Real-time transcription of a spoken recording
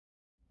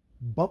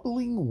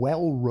Bubbling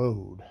Well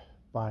Road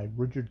by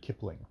Rudyard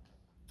Kipling.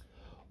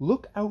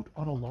 Look out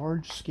on a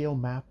large-scale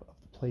map of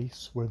the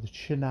place where the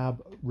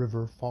Chenab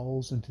River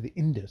falls into the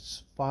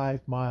Indus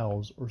 5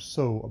 miles or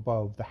so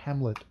above the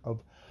hamlet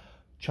of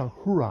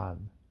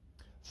Chahuran.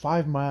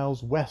 5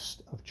 miles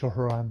west of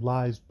Chahuran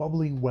lies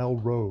Bubbling Well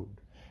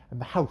Road,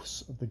 and the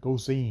house of the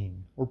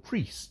Gozain, or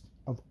priest,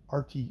 of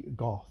Arti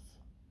Goth.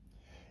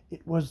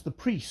 It was the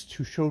priest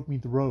who showed me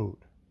the road,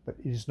 but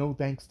it is no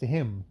thanks to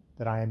him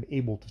that I am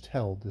able to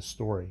tell this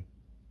story.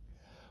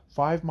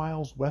 5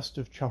 miles west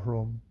of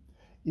Chahuran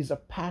is a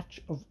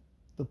patch of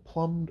the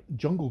plumbed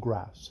jungle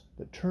grass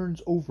that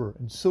turns over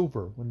in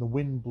silver when the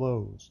wind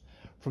blows,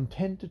 from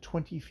 10 to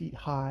 20 feet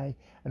high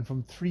and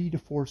from 3 to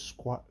 4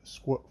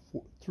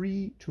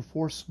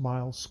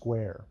 miles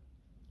square.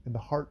 In the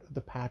heart of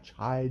the patch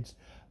hides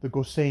the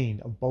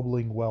Gozain of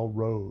Bubbling Well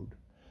Road.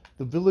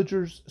 The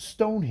villagers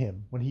stone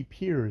him when he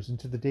peers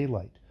into the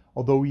daylight,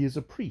 although he is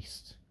a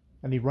priest,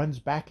 and he runs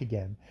back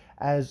again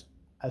as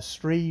a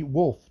stray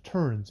wolf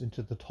turns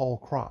into the tall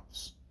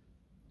crops.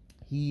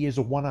 He is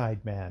a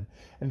one-eyed man,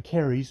 and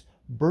carries,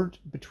 burnt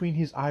between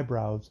his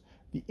eyebrows,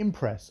 the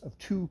impress of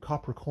 2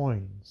 copper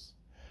coins.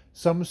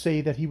 Some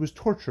say that he was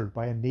tortured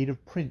by a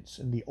native prince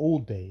in the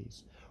old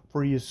days,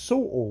 for he is so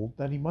old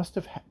that he must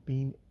have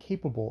been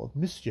capable of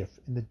mischief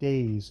in the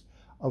days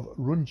of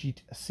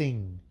Runjit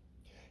Singh.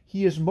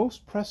 His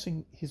most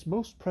pressing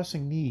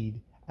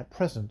need at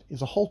present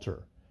is a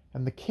halter,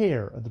 and the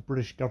care of the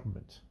British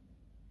government.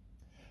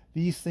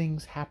 These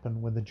things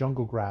happened when the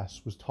jungle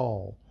grass was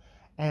tall,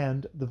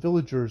 and the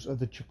villagers of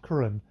the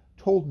Chahuran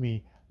told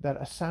me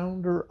that a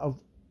sounder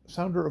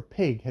of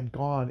pig had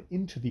gone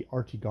into the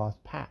Artigoth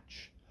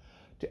patch.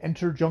 To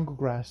enter jungle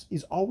grass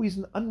is always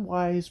an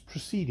unwise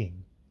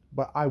proceeding,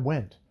 but I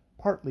went,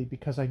 partly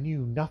because I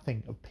knew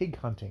nothing of pig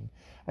hunting,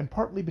 and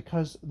partly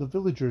because the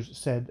villagers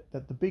said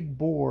that the big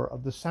boar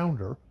of the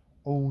sounder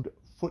owned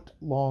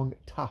foot-long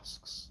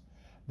tusks.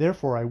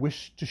 Therefore I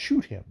wished to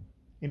shoot him,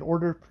 in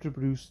order to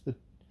produce the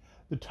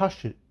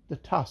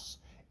tusks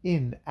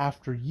in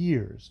after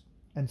years,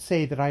 and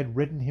say that I had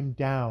ridden him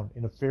down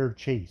in a fair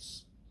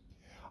chase.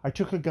 I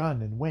took a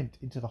gun and went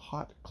into the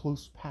hot,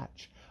 close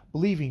patch,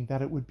 believing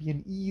that it would be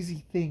an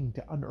easy thing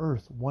to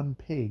unearth 1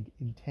 pig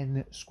in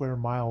 10 square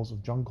miles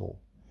of jungle.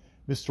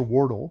 Mr.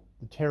 Wardle,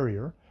 the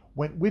terrier,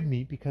 went with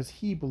me because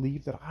he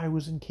believed that I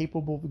was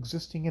incapable of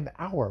existing an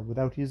hour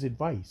without his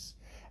advice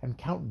and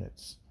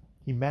countenance.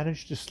 He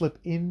managed to slip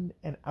in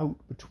and out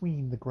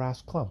between the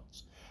grass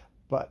clumps,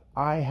 but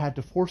I had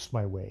to force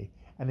my way,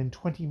 and in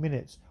 20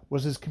 minutes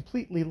was as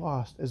completely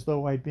lost as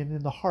though I had been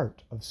in the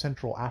heart of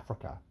Central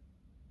Africa.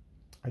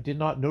 I did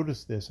not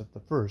notice this at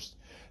the first,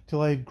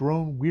 till I had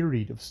grown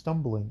wearied of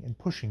stumbling and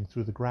pushing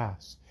through the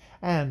grass,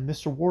 and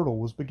Mr. Wardle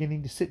was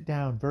beginning to sit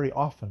down very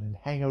often and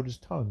hang out his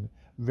tongue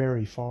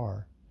very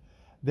far.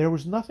 There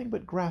was nothing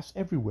but grass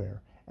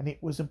everywhere, and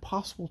it was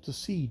impossible to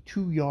see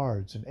 2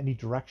 yards in any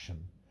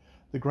direction.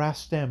 The grass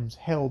stems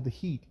held the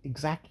heat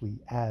exactly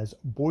as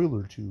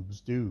boiler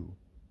tubes do.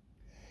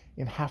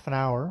 In half an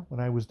hour, when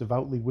I was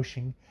devoutly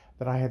wishing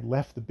that I had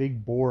left the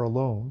big boar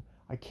alone,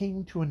 I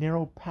came to a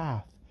narrow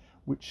path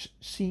which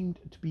seemed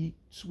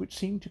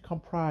to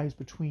comprise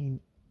between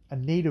a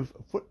native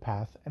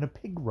footpath and a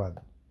pig run.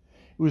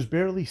 It was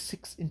barely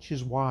 6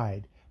 inches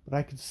wide, but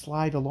I could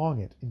slide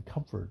along it in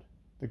comfort.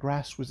 The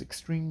grass was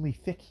extremely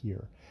thick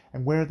here,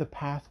 and where the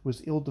path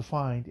was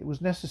ill-defined, it was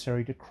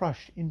necessary to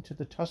crush into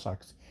the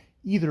tussocks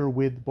either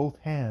with both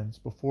hands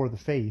before the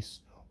face,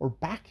 or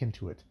back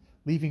into it,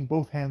 leaving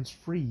both hands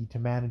free to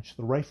manage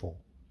the rifle.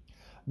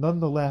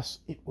 None the less,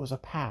 it was a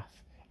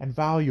path, and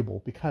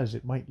valuable because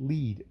it might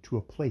lead to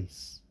a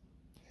place.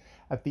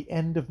 At the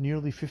end of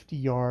nearly 50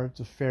 yards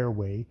of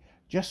fairway,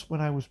 just when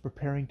I was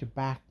preparing to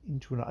back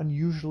into an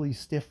unusually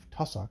stiff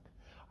tussock,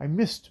 I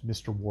missed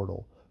Mr.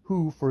 Wardle,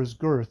 who, for his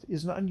girth,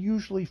 is an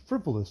unusually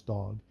frivolous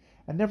dog,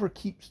 and never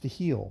keeps to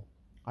heel.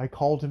 I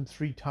called him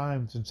 3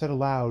 times, and said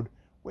aloud,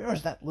 "Where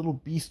has that little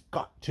beast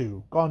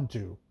gone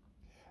to?"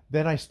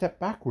 Then I stepped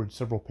backward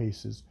several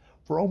paces,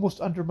 for almost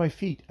under my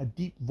feet a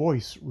deep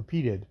voice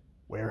repeated,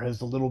 "Where has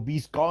the little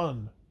beast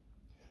gone?"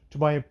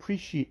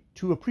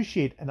 To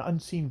appreciate an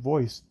unseen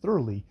voice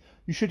thoroughly,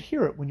 you should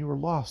hear it when you are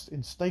lost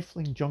in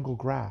stifling jungle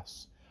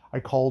grass. I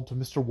called to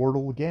Mr.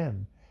 Wardle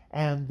again,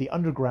 and the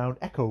underground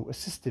echo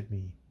assisted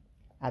me.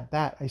 At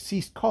that I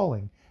ceased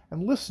calling,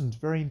 and listened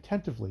very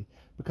attentively,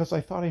 because I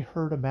thought I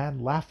heard a man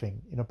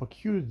laughing in a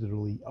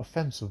peculiarly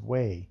offensive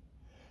way.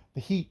 The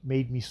heat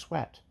made me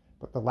sweat,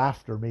 but the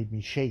laughter made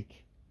me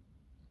shake.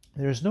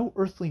 There is no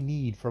earthly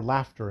need for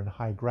laughter in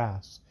high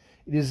grass.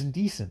 It is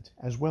indecent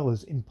as well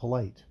as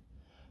impolite.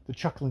 The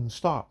chuckling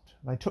stopped,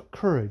 and I took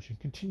courage and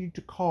continued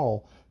to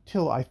call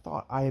till I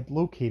thought I had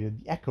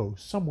located the echo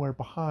somewhere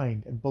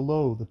behind and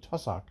below the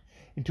tussock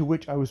into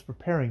which I was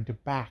preparing to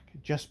back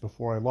just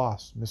before I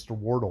lost Mr.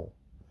 Wardle.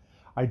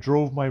 I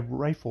drove my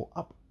rifle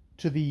up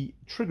to the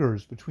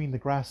triggers between the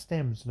grass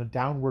stems in a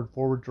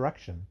downward-forward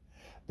direction.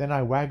 Then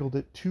I waggled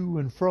it to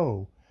and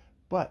fro,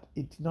 but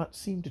it did not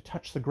seem to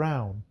touch the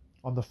ground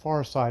on the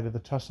far side of the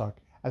tussock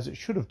as it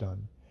should have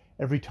done,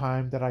 Every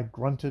time that I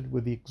grunted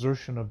with the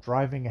exertion of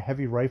driving a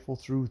heavy rifle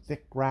through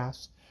thick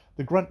grass,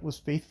 the grunt was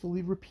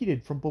faithfully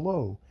repeated from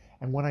below,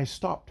 and when I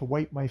stopped to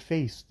wipe my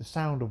face, the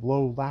sound of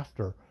low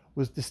laughter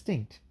was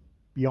distinct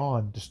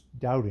beyond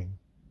doubting.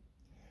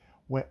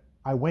 When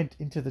I went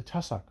into the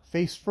tussock,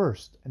 face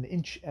first, an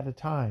inch at a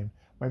time,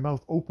 my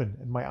mouth open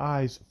and my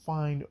eyes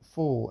fine,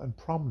 full, and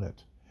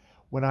prominent.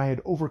 When I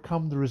had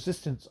overcome the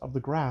resistance of the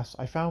grass,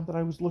 I found that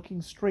I was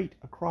looking straight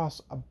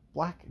across a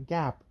black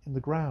gap in the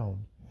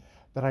ground,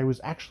 that I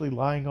was actually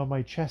lying on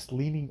my chest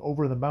leaning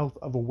over the mouth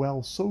of a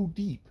well so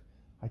deep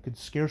I could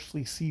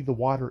scarcely see the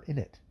water in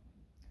it.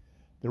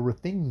 There were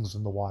things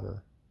in the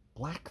water,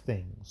 black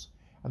things,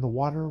 and the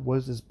water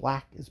was as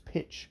black as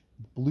pitch,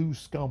 with blue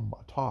scum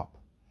atop.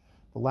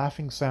 The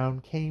laughing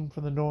sound came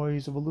from the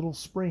noise of a little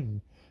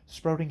spring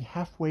sprouting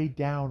halfway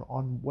down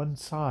one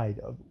side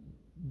of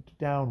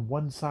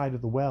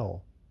the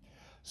well.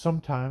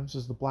 Sometimes,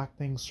 as the black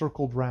things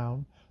circled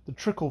round, the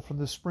trickle from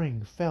the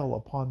spring fell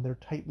upon their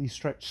tightly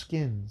stretched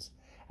skins,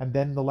 and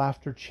then the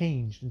laughter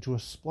changed into a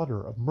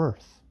splutter of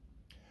mirth.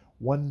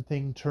 One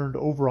thing turned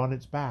over on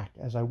its back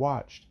as I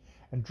watched,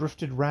 and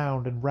drifted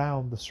round and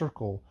round the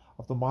circle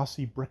of the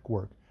mossy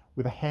brickwork,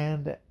 with a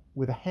hand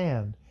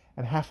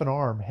and half an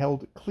arm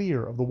held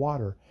clear of the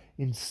water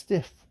in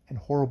stiff and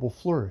horrible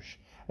flourish,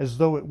 as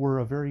though it were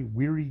a very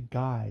wearied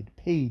guide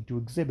paid to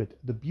exhibit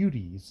the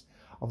beauties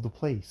of the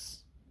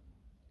place.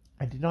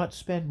 I did not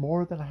spend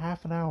more than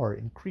half an hour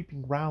in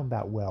creeping round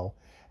that well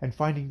and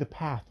finding the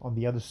path on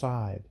the other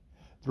side.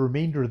 The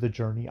remainder of the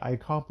journey I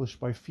accomplished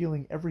by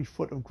feeling every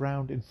foot of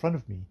ground in front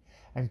of me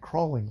and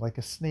crawling like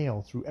a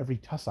snail through every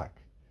tussock.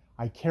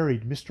 I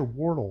carried Mr.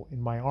 Wardle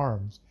in my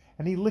arms,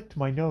 and he licked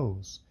my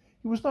nose.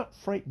 He was not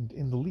frightened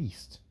in the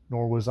least,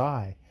 nor was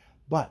I,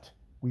 but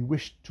we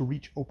wished to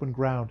reach open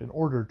ground in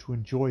order to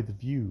enjoy the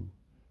view.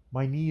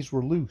 My knees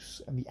were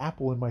loose, and the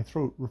apple in my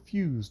throat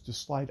refused to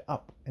slide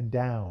up and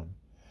down.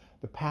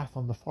 The path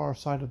on the far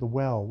side of the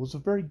well was a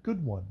very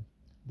good one,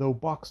 though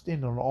boxed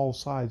in on all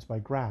sides by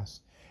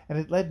grass, and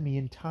it led me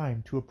in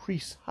time to a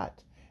priest's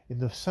hut in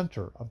the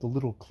center of the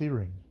little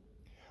clearing.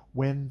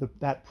 When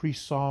that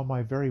priest saw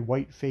my very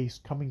white face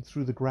coming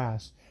through the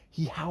grass,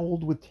 he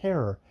howled with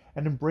terror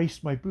and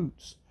embraced my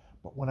boots.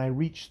 But when I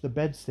reached the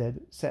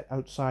bedstead set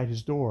outside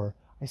his door,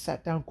 I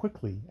sat down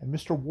quickly, and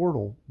Mr.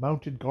 Wardle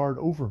mounted guard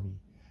over me.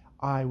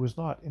 I was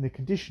not in a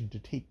condition to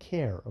take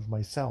care of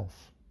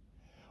myself.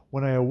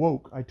 When I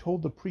awoke, I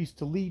told the priest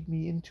to lead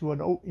me into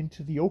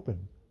the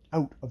open,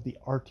 out of the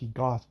arty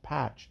goth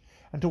patch,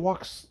 and to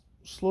walk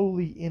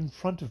slowly in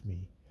front of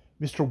me.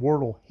 Mr.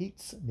 Wardle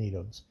hates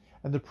natives,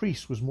 and the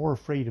priest was more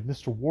afraid of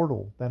Mr.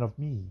 Wardle than of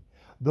me,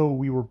 though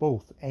we were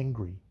both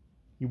angry.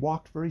 He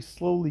walked very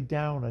slowly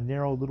down a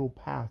narrow little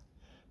path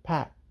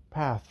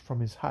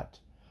from his hut.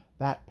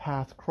 That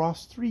path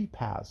crossed 3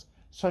 paths,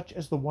 such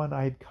as the one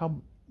I had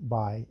come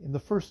by in the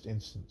first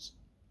instance,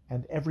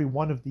 and every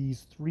one of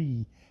these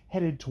 3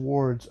 headed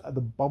towards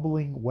the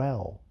bubbling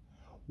well.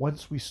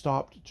 Once we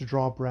stopped to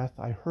draw breath.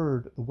 I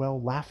heard the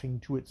well laughing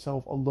to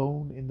itself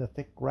alone in the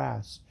thick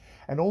grass,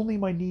 and only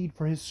my need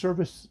for his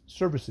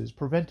services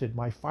prevented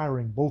my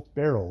firing both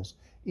barrels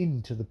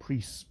into the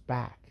priest's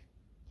back.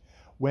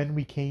 When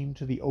we came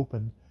to the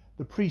open,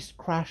 the priest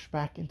crashed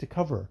back into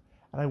cover,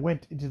 and I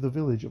went into the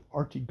village of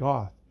Arty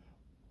Goth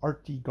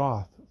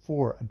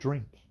for a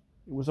drink.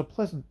 It was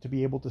pleasant to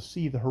be able to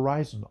see the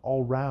horizon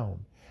all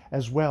round,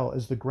 as well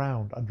as the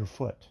ground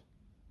underfoot.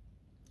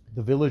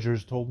 The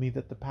villagers told me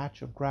that the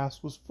patch of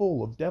grass was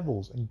full of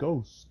devils and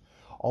ghosts,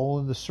 all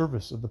in the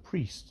service of the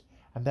priest,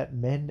 and that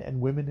men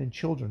and women and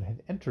children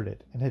had entered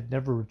it and had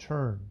never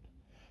returned.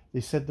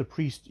 They said the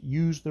priest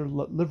used their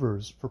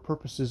livers for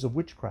purposes of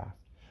witchcraft.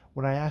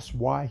 When I asked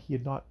why he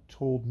had not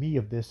told me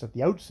of this at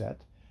the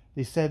outset,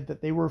 they said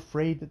that they were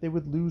afraid that they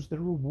would lose their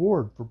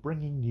reward for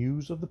bringing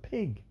news of the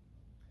pig.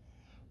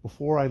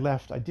 Before I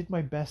left, I did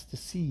my best to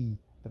set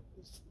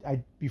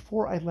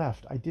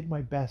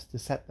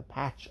the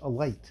patch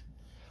alight,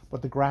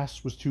 but the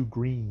grass was too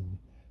green.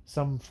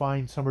 Some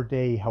fine summer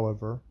day,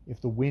 however, if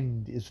the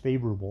wind is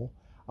favorable,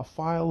 a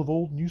file of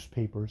old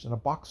newspapers and a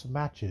box of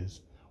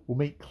matches will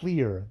make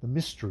clear the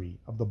mystery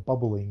of the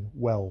Bbblng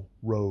Well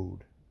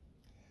Road.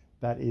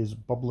 That is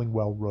Bbblng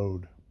Well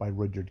Road by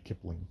Rudyard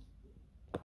Kipling.